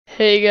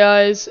Hey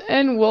guys,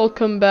 and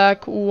welcome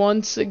back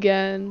once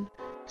again.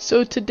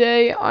 So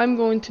today I'm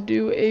going to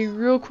do a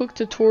real quick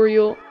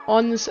tutorial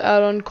on this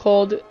add-on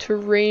called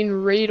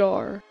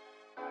terrainradar.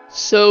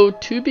 So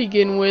to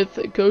begin with,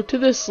 go to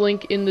this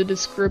link in the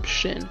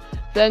description,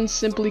 then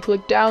simply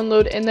click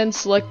download and then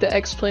select the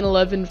xplane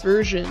 11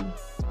 version.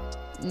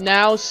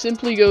 Now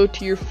simply go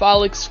to your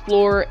file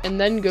explorer and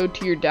then go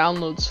to your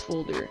downloads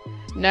folder.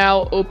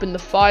 Now open the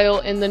file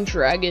and then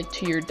drag it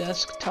to your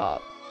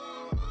desktop.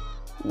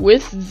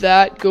 With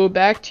that, go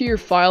back to your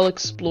file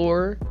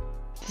explorer,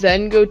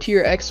 then go to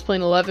your xplane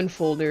 11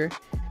 folder.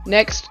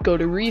 Next, go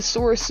to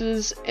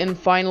resources, and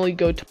finally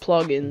go to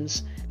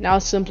plugins. Now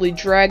simply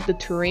drag the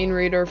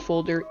terrainradar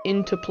folder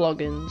into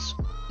plugins.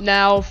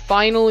 Now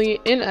finally,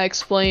 in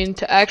xplane,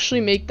 to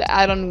actually make the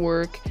add-on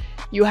work,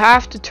 you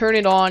have to turn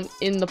it on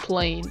in the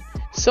plane.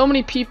 So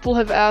many people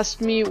have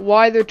asked me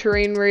why their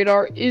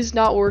terrainradar is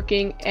not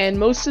working, and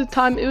most of the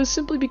time it was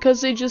simply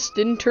because they just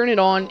didn't turn it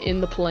on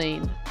in the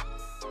plane.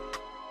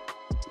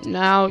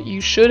 Now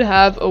you should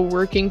have a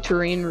working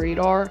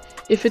terrainradar.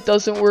 If it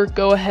doesn't work,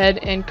 go ahead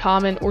and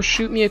comment or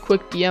shoot me a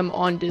quick DM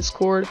on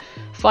Discord.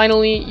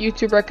 Finally,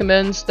 YouTube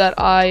recommends that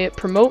I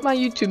promote my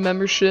YouTube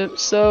membership,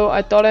 so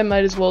I thought I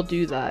might as well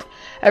do that.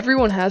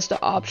 Everyone has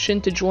the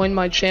option to join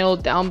my channel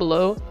down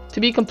below. To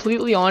be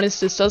completely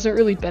honest, this doesn't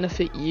really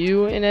benefit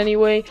you in any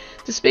way.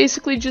 This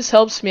basically just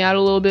helps me out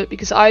a little bit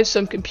because I have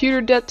some computer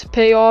debt to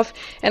pay off,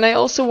 and I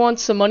also want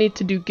some money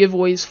to do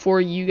giveaways for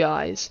you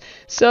guys.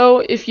 So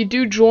if you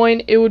do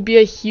join, it would be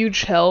a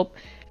huge help.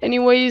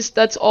 Anyways,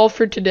 that's all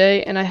for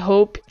today, and I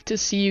hope to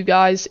see you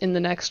guys in the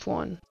next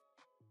one.